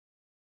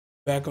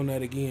Back on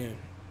that again.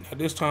 Now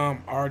this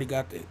time I already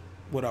got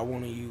what I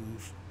want to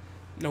use.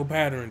 No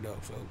pattern though,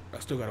 so I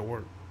still gotta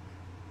work.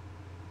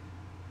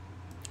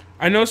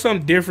 I know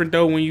something different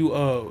though when you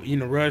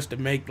in a rush to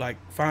make like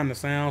find the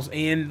sounds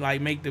and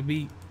like make the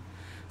beat.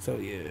 So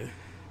yeah.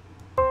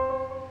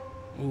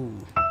 Ooh.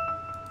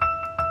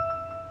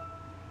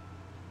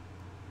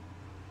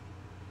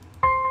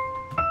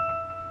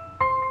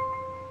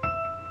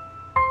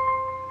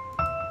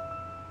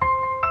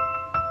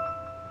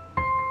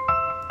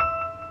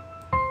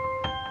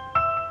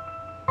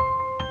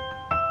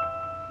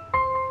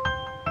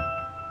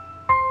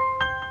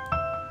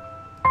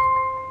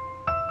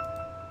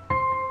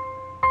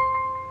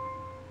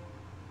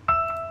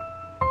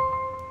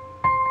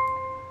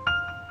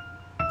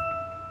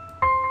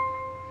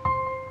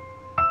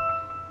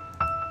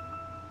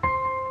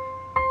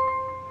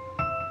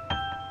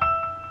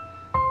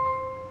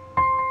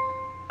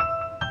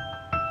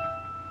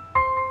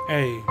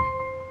 Hey.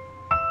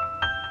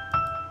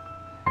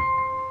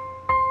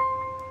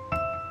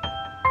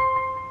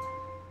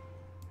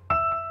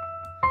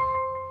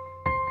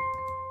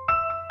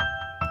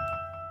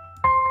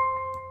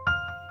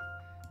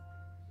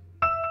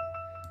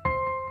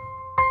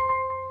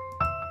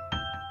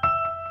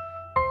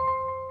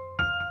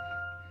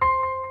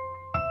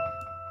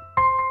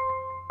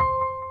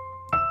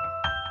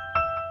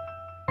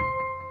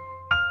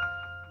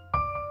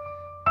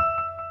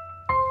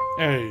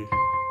 Hey.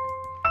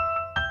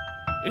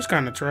 It's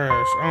kind of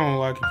trash. I don't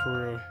like it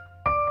for real.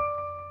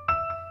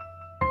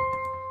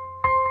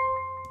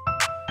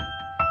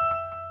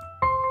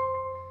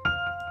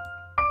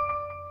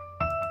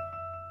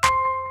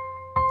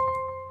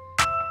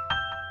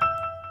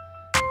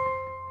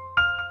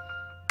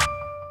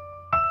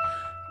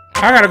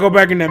 I gotta go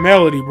back in that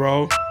melody,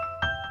 bro.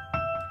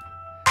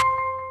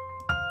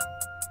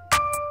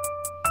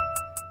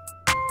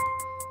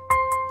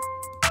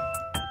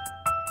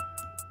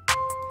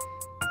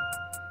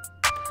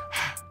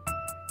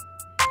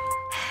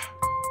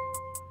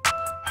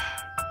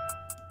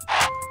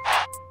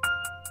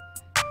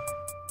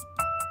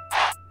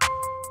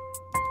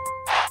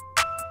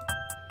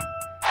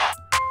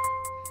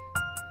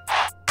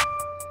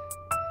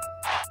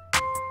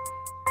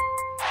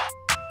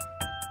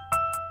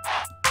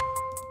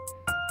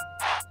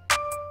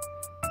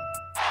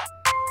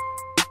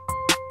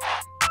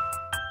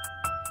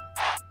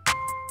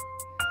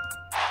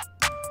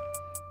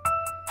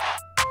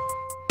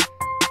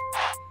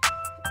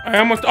 I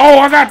almost. Oh,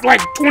 I got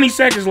like 20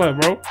 seconds left,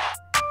 bro.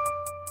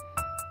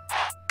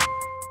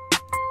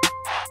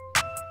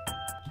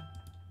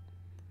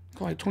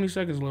 Got like 20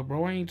 seconds left,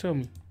 bro. Why ain't you tell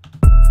me?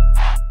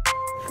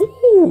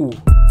 Woo.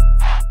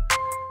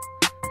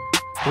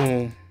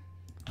 Boom.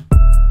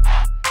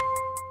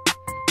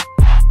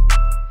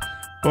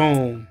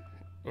 Boom.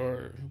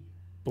 Or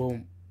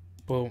boom.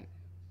 Boom.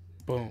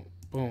 Boom.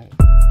 Boom.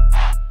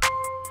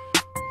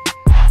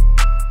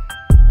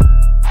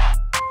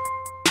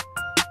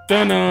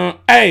 Dun-dun.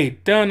 Hey,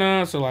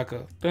 dun-dun. So like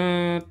a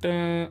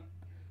dun-dun.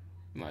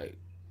 Like,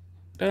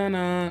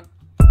 dun-dun.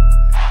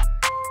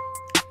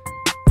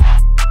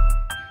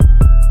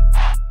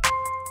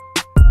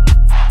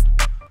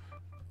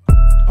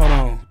 Hold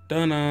on.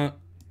 Dun-dun.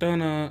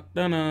 Dun-dun.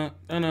 Dun-dun.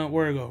 Dun-dun.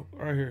 Where it go?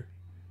 Right here.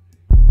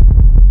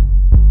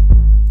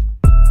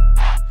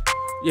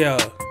 Yeah.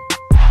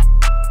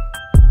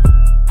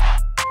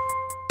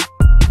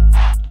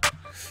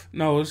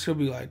 No, it should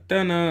be like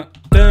dun-dun.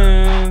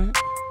 Dun.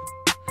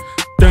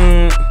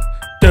 Dun,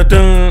 dun,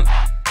 dun.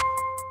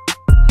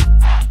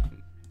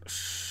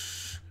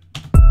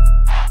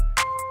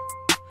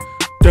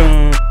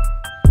 Dun,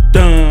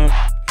 dun.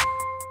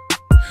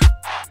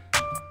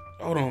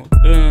 Hold on.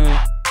 Dun,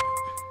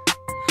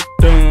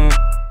 dun,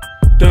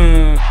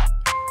 dun.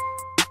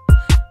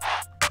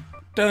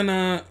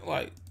 Dun,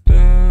 like,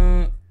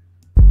 dun.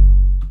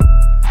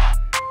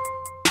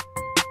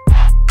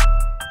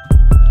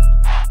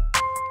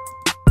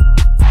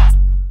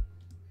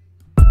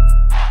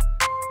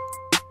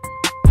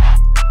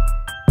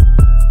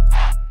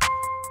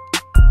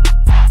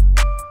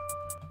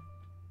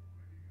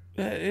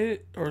 That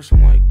it or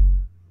something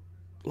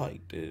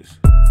like this.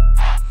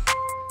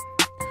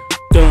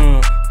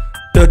 Dun,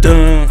 dun,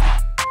 dun.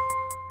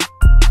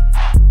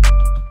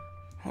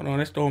 Hold on,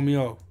 that's throwing me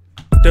off.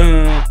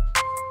 Dun,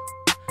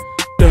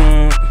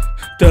 dun,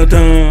 dun,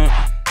 dun,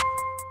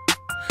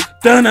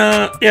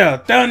 dun,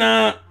 yeah, dun,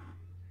 dun,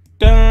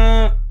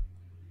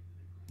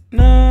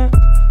 dun,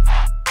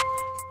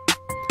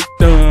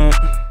 dun,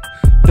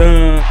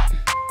 dun.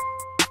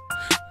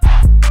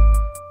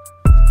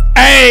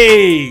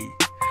 Hey.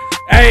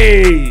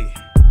 Hey!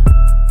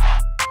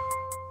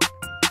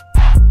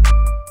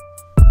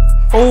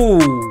 Oh!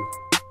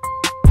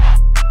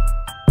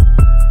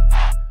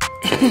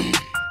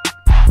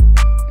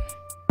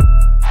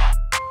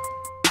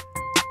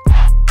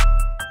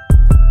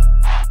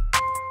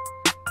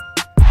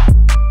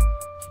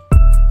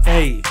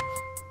 Hey!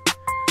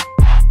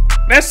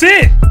 That's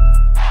it!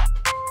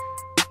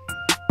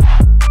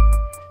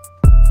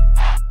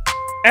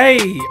 Hey!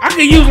 I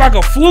can use like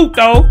a flute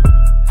though!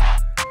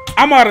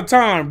 I'm out of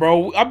time,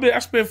 bro. I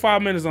spent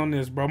 5 minutes on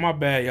this, bro. My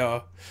bad,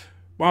 y'all.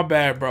 My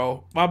bad,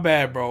 bro. My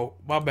bad, bro.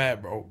 My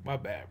bad, bro. My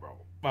bad, bro.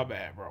 My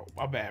bad, bro.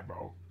 My bad,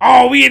 bro.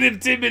 Oh, we ended a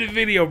 10-minute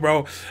video,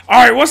 bro.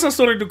 All right, what's up,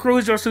 Snordatdude crew?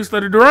 It's your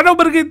Snordatdude. I know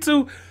better get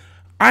to.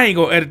 I ain't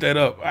gonna edit that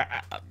up.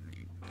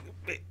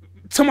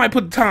 Somebody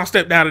put the time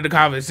step down in the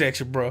comment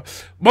section, bro.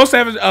 Most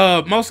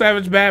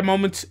savage bad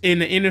moments in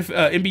the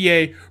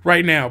NBA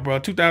right now, bro.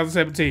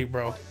 2017,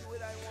 bro.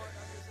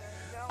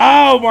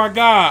 Oh my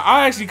God,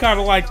 I actually kind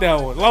of like that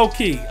one, low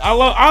key. I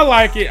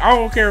like it. I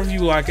don't care if you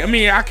like it. I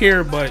mean, I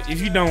care, but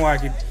if you don't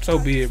like it, so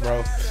be it,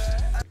 bro.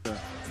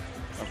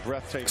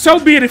 So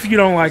be it if you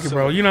don't like it,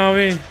 bro. You know what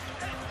I mean?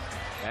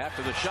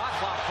 After the shot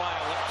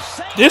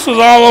clock this was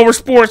all over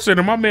Sports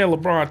Center. My man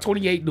LeBron,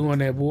 28 doing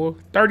that, boy.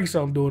 30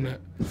 something doing that.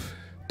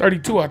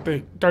 32, I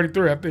think.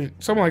 33, I think.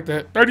 Something like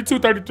that. 32,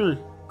 33.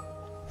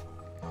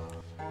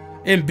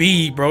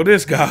 Embiid, bro.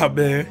 This guy,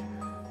 man.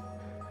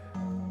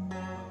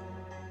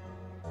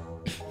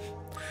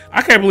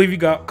 I can't believe you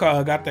got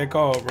that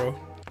call, bro.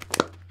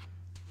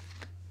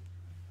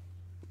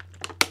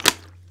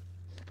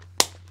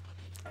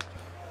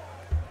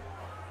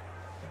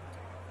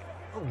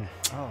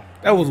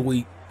 That was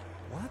weak.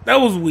 What? That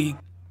was weak.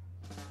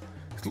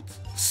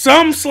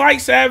 Some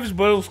slight savage,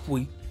 but it was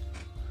weak.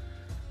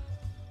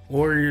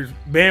 Warriors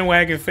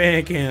bandwagon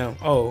fan cam.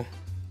 Oh,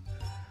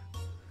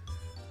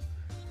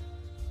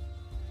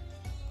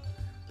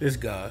 this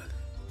guy.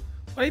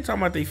 Why they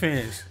talking about they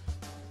fans?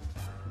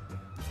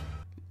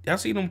 Y'all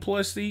see them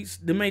plush seats?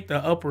 Them ain't the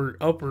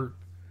upper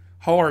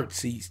hard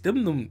seats.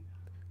 Them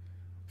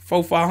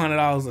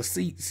 $400-500 a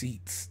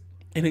seats.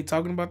 And they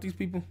talking about these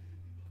people?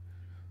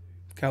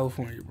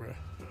 California, bro.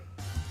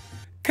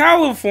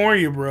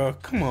 California, bro.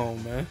 Come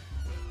on, man.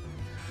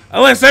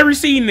 Unless every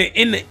seat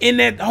in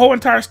that whole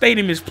entire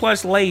stadium is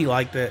plush laid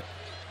like that.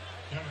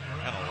 And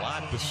a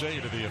lot to say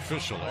to the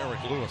official,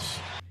 Eric Lewis.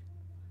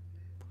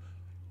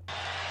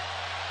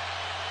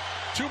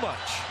 Too much.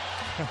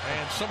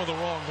 And some of the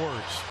wrong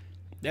words.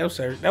 That was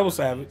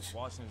savage.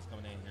 Washington's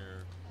coming in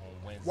here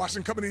on Wednesday.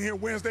 Washington coming in here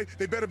Wednesday.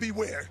 They better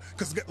beware,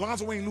 because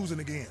Lonzo ain't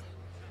losing again.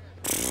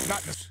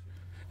 Not this.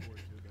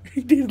 He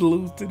didn't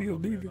lose to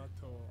them either.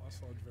 I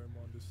saw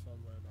Draymond this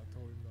summer, and I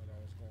told him that I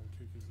was going to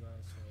kick his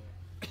ass.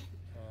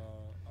 So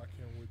I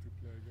can't wait to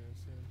play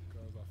against him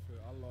because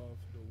I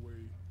love the way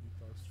he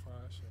talks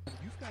trash.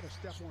 You've got to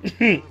step on it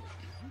early.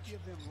 You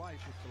give them life,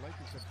 which the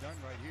Lakers have done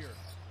right here.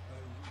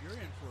 You're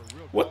in for a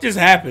real. What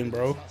just happened,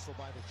 bro?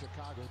 By the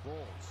Chicago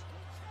Bulls.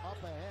 Up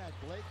ahead,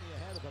 Blakely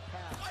ahead of the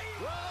pass.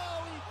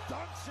 Whoa, he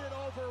dunks it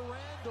over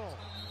Randall,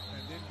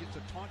 and then gets a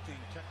taunting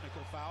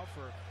technical foul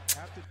for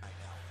after.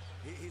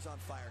 He's on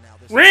fire now.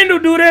 Randall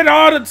do that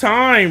all the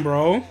time,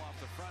 bro.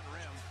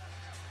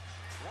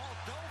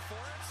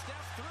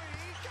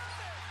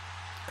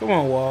 Come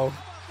on, Wall.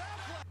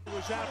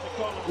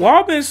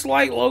 Wall been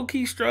slight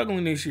low-key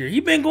struggling this year. He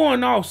been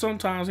going off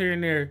sometimes here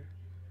and there.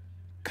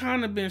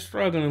 Kind of been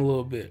struggling a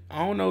little bit.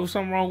 I don't know if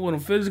something wrong with him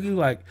physically,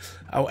 like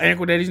an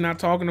ankle that he's not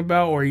talking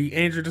about, or he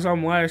injured or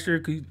something last year.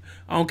 Cause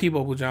I don't keep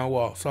up with John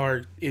Wall.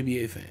 Sorry,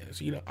 NBA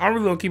fans. You know, I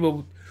really don't keep up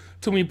with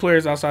too many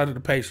players outside of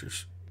the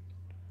Pacers.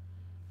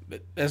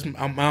 That's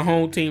my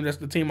home team. That's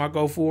the team I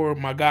go for.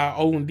 My guy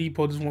Olin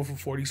Depot just went for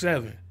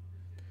 47.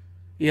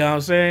 You know what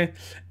I'm saying?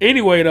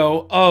 Anyway,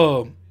 though,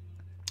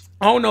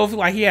 I don't know if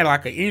like he had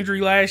like an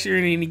injury last year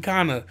and then he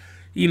kind of,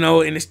 you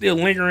know, and it's still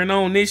lingering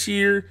on this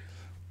year.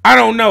 I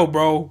don't know,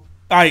 bro.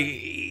 Like,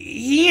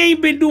 he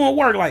ain't been doing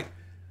work. Like,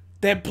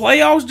 that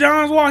playoffs,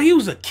 John Wall, he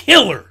was a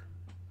killer.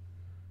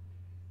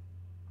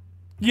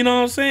 You know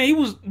what I'm saying? He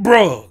was,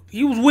 bro,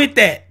 he was with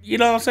that. You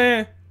know what I'm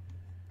saying?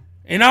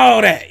 And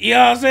all that. You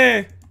know what I'm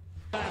saying?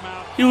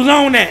 He was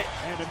on that.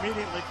 And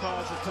immediately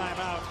calls a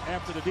timeout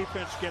after the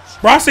defense gets.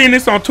 Bro, I seen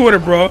this on Twitter,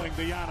 bro.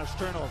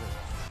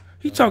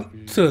 He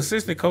talked to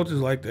assistant coaches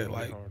like that.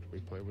 Like, we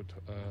play with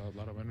a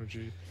lot of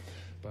energy,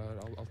 but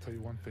I'll tell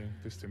you one thing: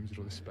 this team is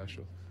really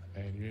special,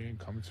 and you ain't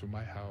coming to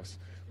my house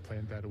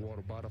playing that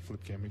water bottle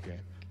flip game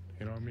again.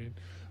 You know what I mean?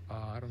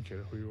 I don't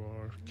care who you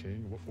are,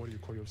 king. What do you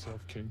call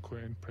yourself? King,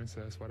 queen,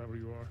 princess, whatever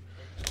you are.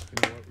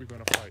 You know what? We're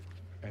gonna fight,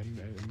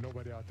 and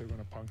nobody out there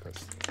gonna punk us.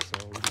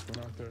 So we're just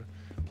going out there,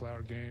 play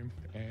our game,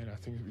 and I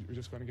think we're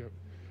just gonna get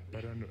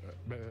better and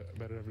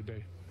better every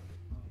day.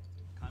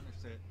 Connor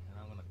said, and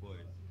I'm gonna quote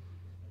it: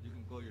 "You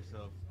can call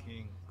yourself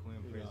king,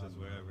 queen, princess,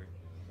 wherever."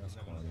 That's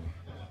corny.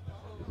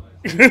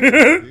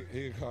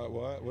 he called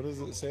what? What does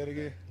it say it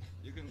again?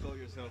 You can call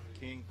yourself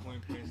king, queen,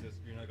 princess.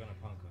 You're not gonna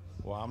punk us.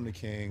 Well, I'm the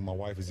king, my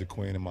wife is the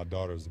queen, and my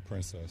daughter is the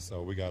princess.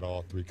 So we got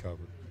all three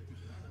covered.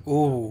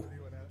 ooh,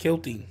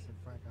 Kilty.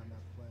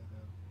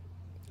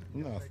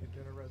 Nothing.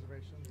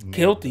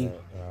 Kilty.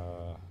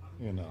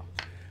 You know.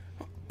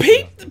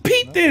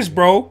 Peep this,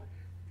 bro.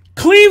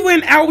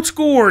 Cleveland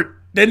outscored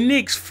the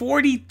Knicks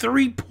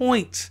 43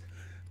 points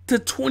to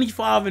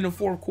 25 in the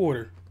fourth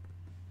quarter.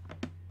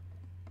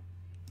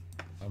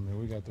 I mean,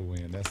 we got the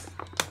win. That's.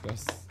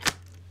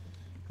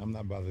 I'm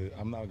not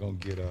gonna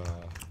get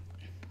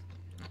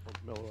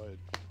Melo, I had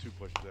two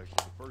questions actually.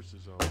 The first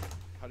is,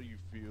 how do you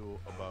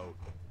feel about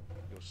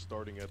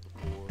starting at the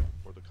 4,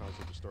 or the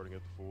concept of starting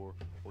at the 4,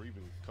 or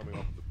even coming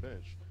off the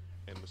bench.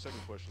 And the second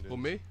question is, for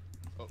me,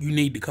 you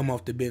need to come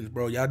off the bench,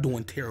 bro. Y'all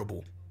doing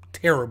terrible,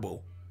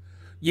 terrible.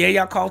 Yeah,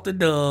 y'all caught the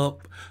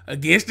dub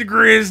against the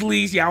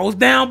Grizzlies. Y'all was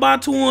down by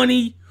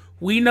 20.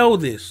 We know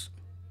this.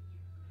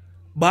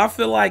 But I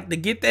feel like to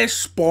get that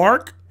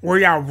spark where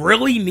y'all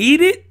really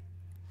need it,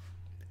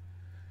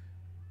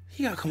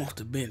 he gotta come off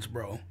the bench,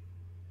 bro.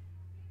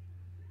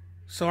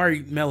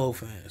 Sorry, Melo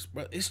fans,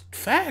 but it's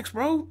facts,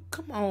 bro.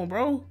 Come on,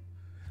 bro.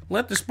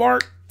 Let the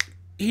spark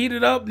heat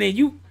it up. Then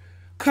you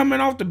coming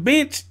off the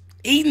bench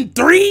eating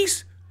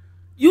threes.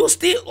 You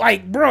still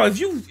like, bro. If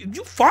you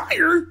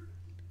fire,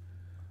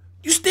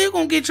 you still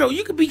gonna get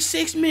you could be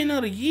 6 men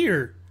of the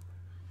year.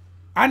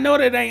 I know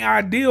that ain't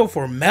ideal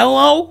for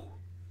Melo.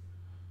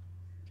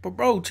 But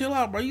bro, chill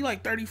out, bro. You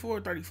like 34,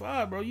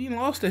 35, bro. You ain't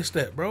lost that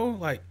step, bro.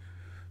 Like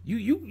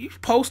you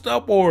post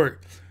up or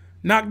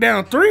knock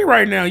down 3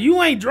 right now.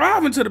 You ain't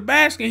driving to the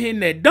basket and hitting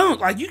that dunk.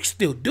 Like you can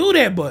still do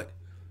that, but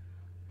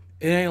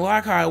it ain't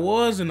like how it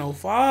was in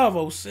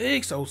 05,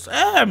 06,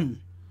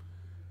 07.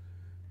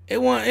 It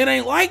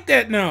ain't like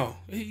that now.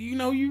 You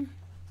know, you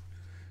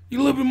a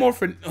little bit more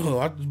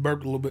I just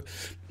burped a little bit.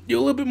 You a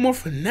little bit more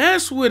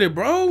finesse with it,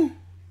 bro.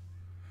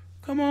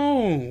 Come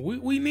on.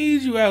 We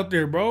need you out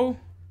there, bro.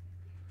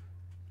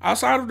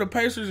 Outside of the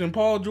Pacers and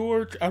Paul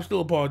George, I'm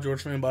still a Paul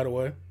George fan, by the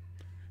way.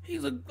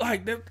 He's I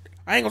ain't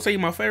gonna say he's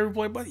my favorite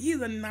player, but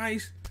he's a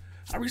nice.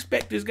 I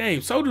respect his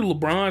game. So do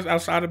LeBron's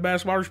outside of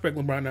basketball. I respect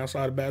LeBron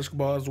outside of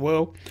basketball as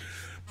well.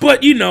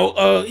 But you know,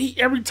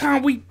 every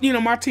time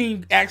my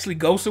team actually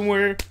goes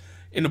somewhere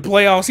in the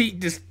playoffs, he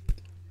just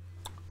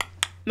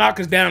knock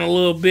us down a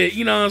little bit.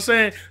 You know what I'm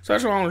saying? So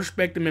that's why I don't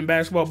respect him in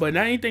basketball. But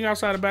not anything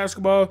outside of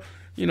basketball,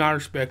 I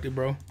respect it,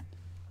 bro.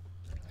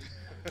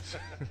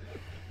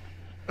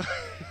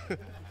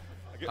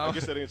 I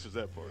guess that answers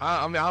that part.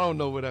 I mean, I don't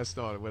know where that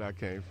started, where that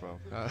came from.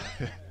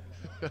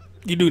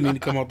 You do need to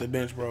come off the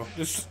bench, bro.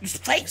 Just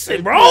face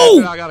it, bro.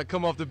 I gotta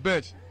come off the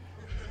bench.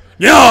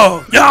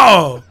 Yo,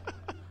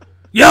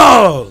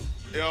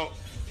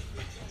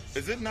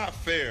 is it not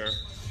fair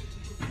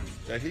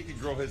that he can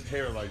grow his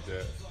hair like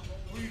that?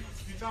 You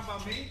talking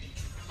about me?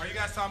 Are you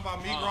guys talking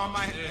about me growing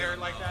my hair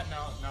like that?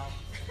 No.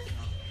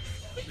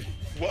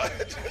 What?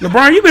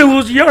 LeBron, you been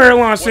losing your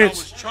hairline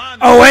since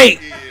 08.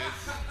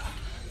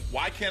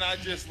 Why can't I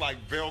just like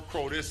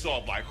Velcro this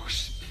off like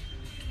whoosh,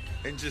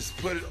 and just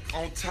put it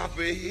on top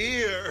of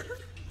here?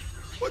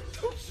 What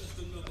the?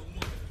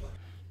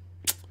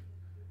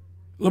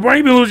 LeBron,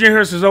 you been losing your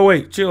hair since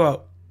 08. Chill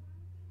out.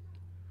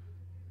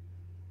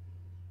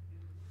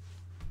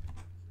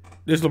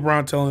 This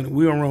LeBron telling him,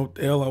 we don't run what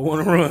the hell I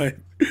want to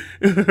run.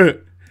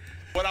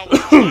 What I was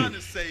trying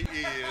to say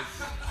is,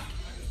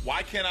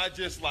 why can't I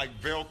just like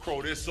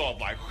Velcro this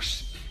off like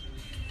whoosh,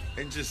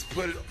 and just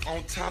put it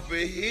on top of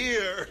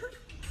here?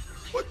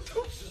 What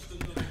the?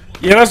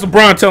 Yeah, that's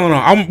LeBron telling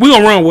him, we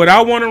gonna run what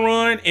I want to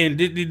run, and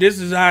this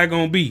is how it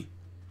gonna be.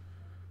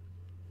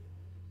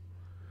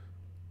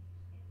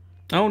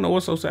 I don't know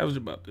what's so savage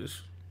about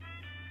this,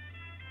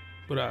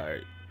 but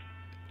alright.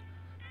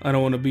 I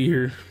don't want to be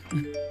here.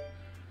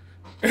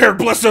 Eric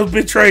Bledsoe's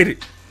been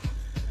traded.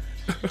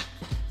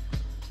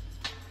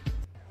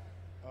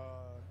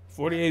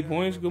 48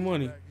 points, good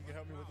money. He can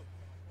help me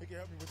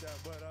with that.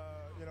 But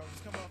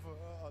just coming off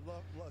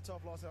a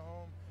tough loss at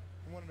home,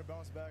 we wanted to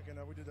bounce back, and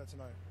we did that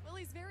tonight. Well,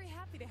 he's very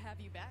happy to have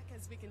you back,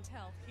 as we can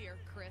tell here,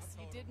 Chris.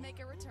 You did make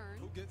a return.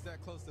 Who gets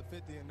that close to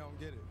 50 and don't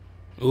get it?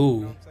 Ooh.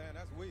 You know what I'm saying?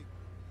 That's weak.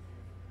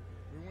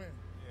 We win.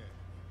 Yeah.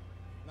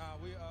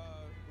 Nah, it's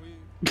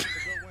a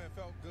good win.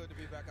 Felt good to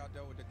be back out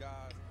there with the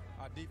guys.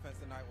 Our defense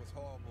tonight was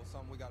horrible.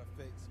 Something we got to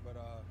fix, but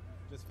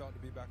just felt to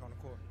be back on the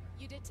court.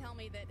 You did tell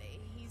me that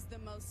he's the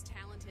most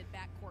talented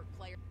backcourt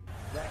player.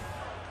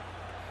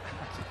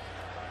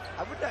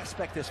 I would not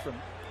expect this from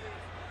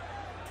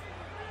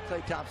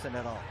Klay Thompson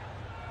at all.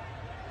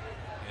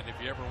 And if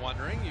you're ever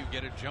wondering, you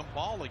get a jump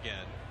ball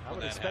again. I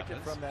would expect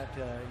it from that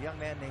young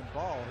man named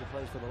Ball who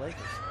plays for the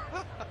Lakers.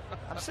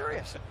 I'm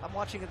serious. I'm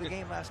watching the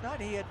game last night.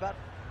 He had about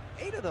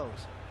 8 of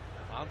those.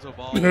 Lonzo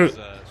Ball is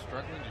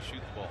struggling to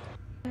shoot the ball.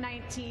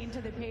 19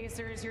 to the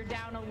Pacers. You're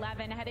down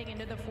 11 heading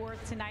into the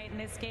fourth tonight in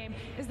this game.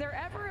 Is there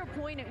ever a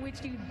point at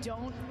which you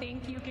don't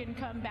think you can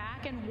come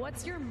back? And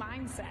what's your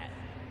mindset?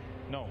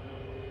 No.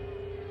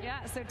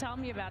 Yeah, so tell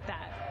me about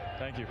that.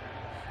 Thank you.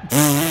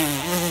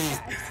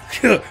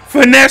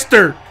 Finessed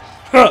her.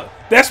 Huh,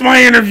 that's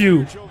my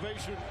interview.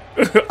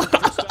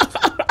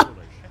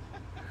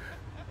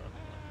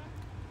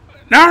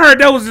 Now I heard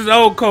that was his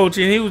old coach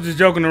and he was just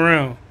joking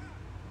around.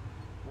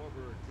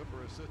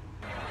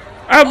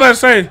 I was about to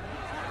say.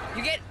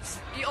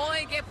 You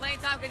only get playing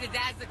time because your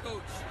dad's the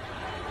coach.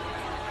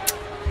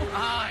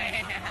 Oh,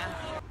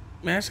 yeah.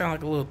 Man, that sound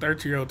like a little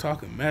 13-year-old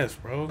talking mess,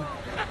 bro.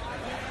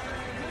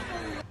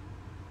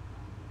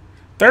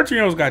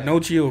 13-year-olds got no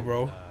chill,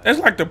 bro. That's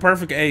like the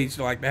perfect age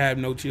to have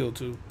no chill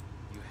too.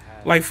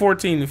 Like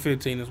 14 to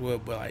 15 as well,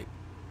 but like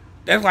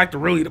that's like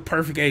the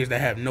perfect age to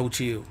have no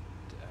chill.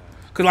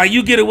 Cause like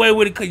you get away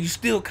with it cause you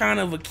still kind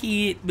of a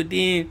kid, but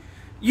then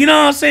You know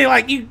what I'm saying?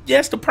 Like,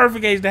 that's the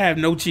perfect age to have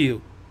no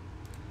chill.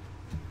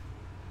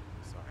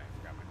 Sorry, I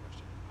forgot my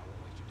question. I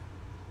won't waste your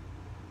time.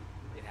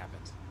 It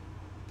happens.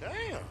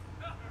 Damn.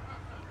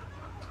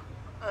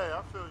 Hey,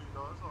 I feel you,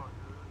 though. It's all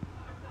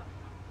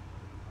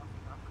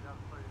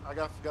good.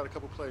 I forgot a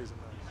couple plays in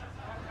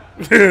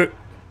there.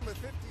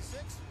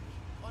 56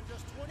 on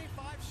just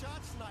 25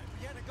 shots tonight.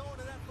 We had to go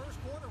into that first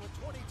quarter with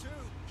 22.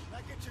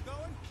 That get you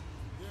going?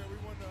 Yeah, we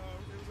won. It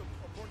was an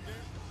important game.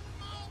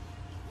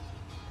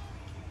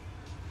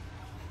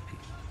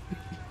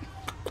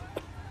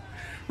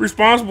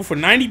 Responsible for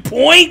 90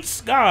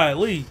 points?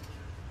 Golly.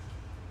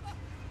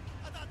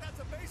 I thought that's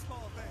a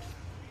baseball thing.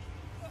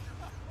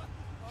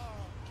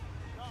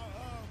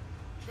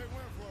 They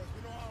win for us.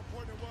 We know how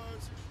important it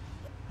was.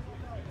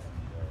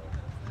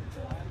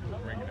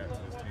 Bringing that to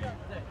this team.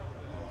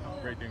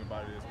 Great thing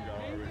about it is we got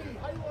already.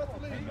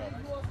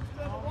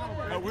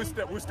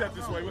 We'll step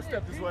this way. We'll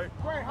step this way.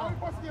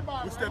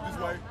 We'll step this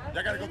way.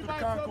 Y'all gotta go through the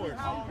concourse.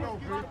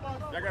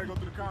 Y'all gotta go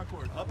through the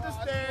concourse. Up the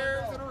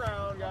stairs and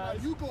around,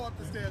 guys. You go up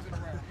the stairs and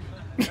around.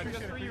 That's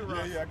just for you,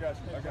 Ross. Yeah, I got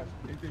you.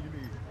 Anything you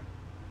need.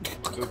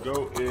 The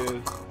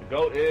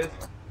GOAT is.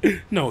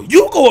 No,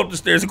 you go up the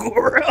stairs and go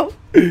around.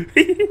 The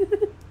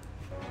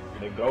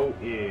GOAT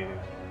is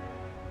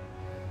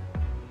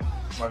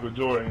Michael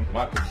Jordan.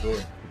 The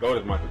GOAT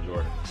is Michael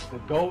Jordan. The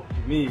GOAT to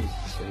me is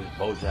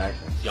Bo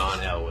Jackson, John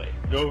Elway.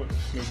 GOAT,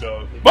 Snoop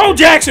Dogg. Bo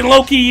Jackson,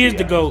 low-key, is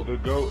the GOAT. The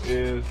GOAT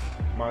is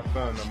my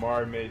son,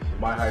 Amari Mason.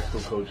 My high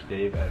school coach,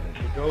 Dave Evans.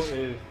 The GOAT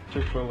is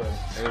Chick-fil-A.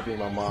 Anything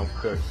my mom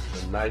cooks.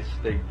 A nice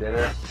steak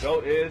dinner. The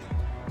GOAT is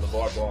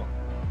LeVar Ball.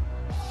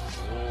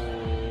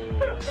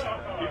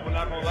 people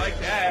not gonna like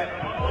that.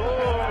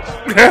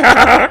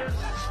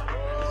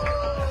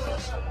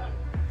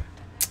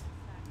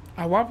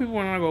 Why people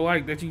not gonna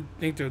like that you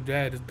think their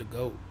dad is the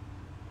GOAT?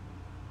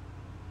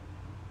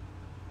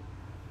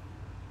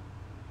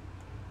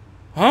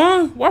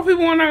 Huh? Why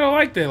people not gonna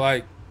like that?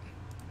 Like,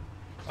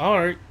 all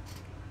right.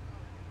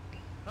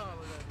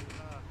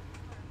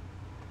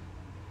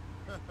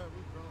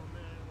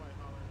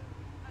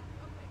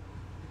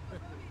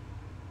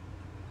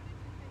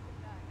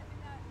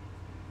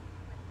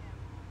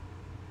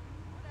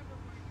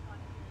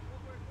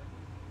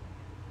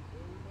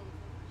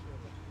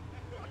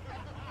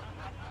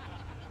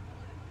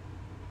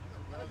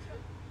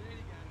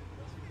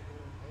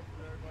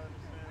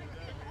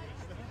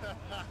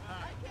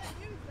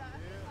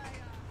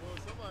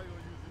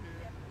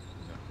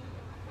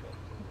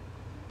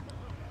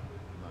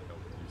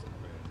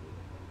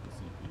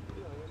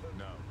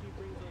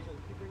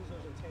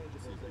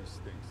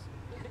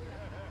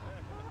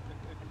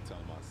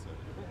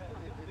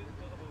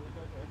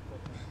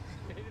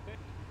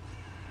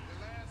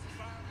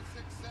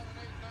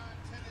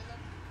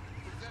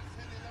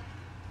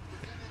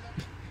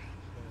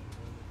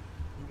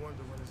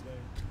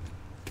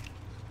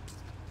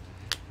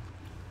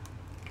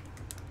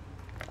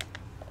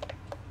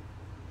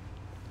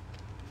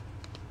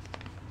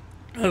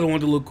 I just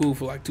wanted to look cool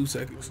for like 2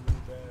 seconds.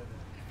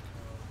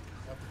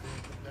 After being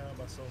put down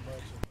by so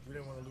much, we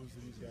didn't want to lose to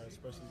these guys,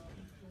 especially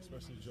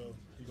Joe.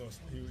 He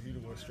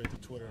went straight to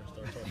Twitter and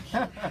started talking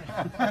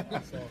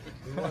shit. So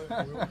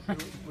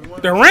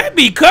The rant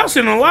be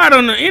cussing a lot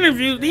on the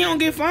interview. He don't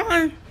get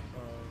fined.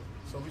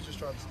 So we just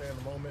try to stay in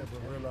the moment,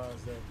 but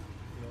realize that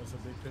it's a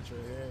big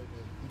picture ahead,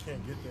 and we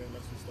can't get there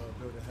unless we start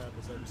building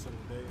habits every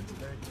single day. And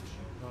today,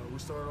 we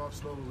started off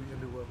slow, but we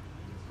ended well.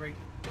 Great.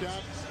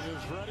 Depth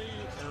is ready,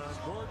 and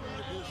Gordon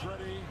is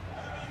ready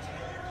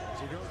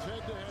to go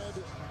head-to-head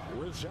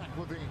with Zach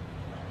Levine.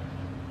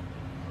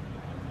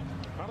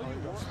 How do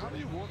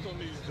you work on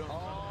these jumps?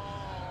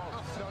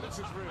 Oh, no, this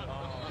is real.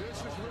 This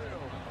is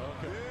real.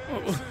 Okay.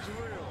 This is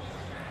real.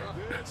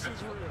 This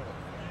is real.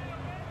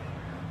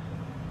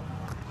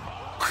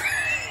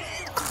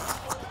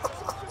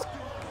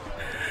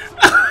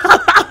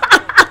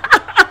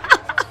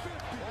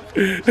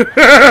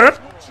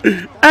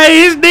 Hey,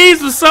 his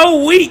knees were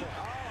so weak.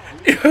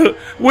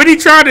 When he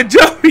tried to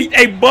jump,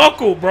 they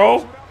buckled,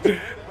 bro.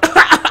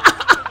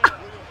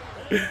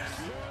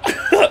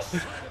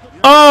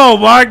 Oh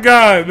my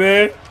God,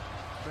 man.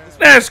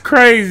 That's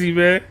crazy,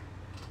 man.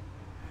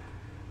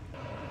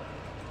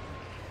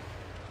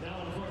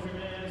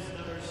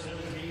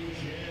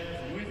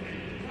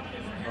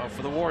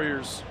 For the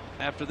Warriors,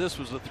 after this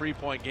was a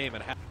 3-point game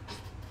at half.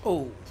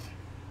 Oh.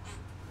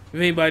 If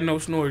anybody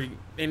knows Snor,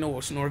 they know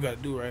what Snor got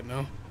to do right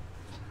now.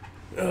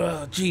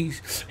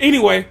 Jeez.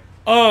 Anyway,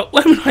 let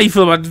me know how you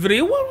feel about this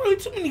video. What really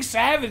too many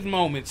savage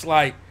moments?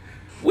 Like,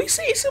 we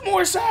see some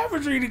more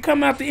savagery to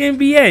come out the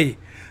NBA.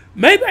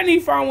 Maybe I need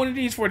to find one of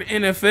these for the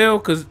NFL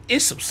because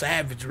it's some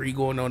savagery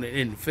going on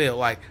in the NFL.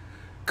 Like,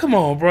 come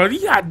on, bro.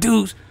 You got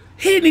dudes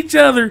hitting each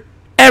other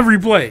every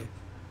play.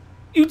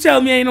 You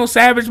tell me ain't no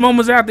savage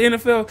moments out the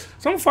NFL?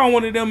 So I'm going to find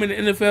one of them in the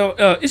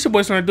NFL. It's your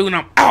boy Snordatdude, and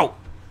I'm out.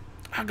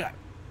 I got to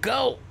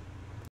go.